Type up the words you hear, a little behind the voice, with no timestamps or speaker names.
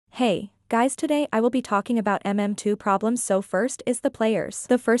Hey, guys, today I will be talking about MM2 problems. So first is the players.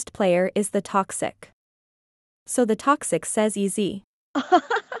 The first player is the toxic. So the toxic says easy.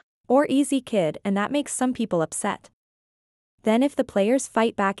 Or easy kid, and that makes some people upset. Then if the players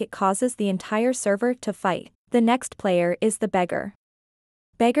fight back, it causes the entire server to fight. The next player is the beggar.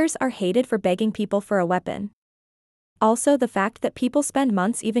 Beggars are hated for begging people for a weapon. Also the fact that people spend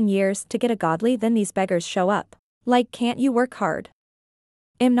months, even years, to get a godly, then these beggars show up. Like, can't you work hard?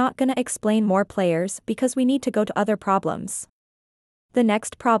 I'm not gonna explain more players because we need to go to other problems. The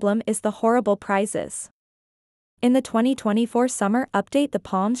next problem is the horrible prizes. In the 2024 summer update, the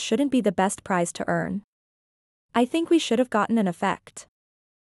palms shouldn't be the best prize to earn. I think we should have gotten an effect.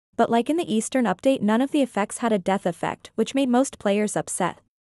 But like in the Eastern update, none of the effects had a death effect, which made most players upset.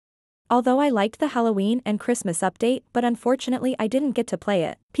 Although I liked the Halloween and Christmas update, but unfortunately I didn't get to play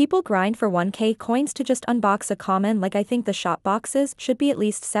it. People grind for 1k coins to just unbox a common. Like, I think the shop boxes should be at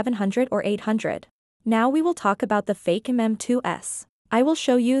least 700 or 800. Now we will talk about the fake MM2s. I will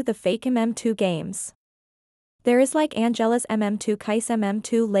show you the fake MM2 games. There is like Angela's MM2, Kai's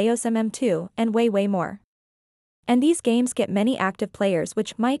MM2, Leo's MM2, and way more. And these games get many active players,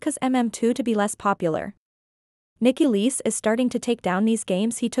 which might cause MM2 to be less popular. Nicky Lease is starting to take down these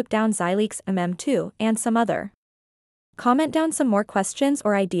games. He took down Zyleek's MM2 and some other. Comment down some more questions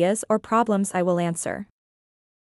or ideas or problems I will answer.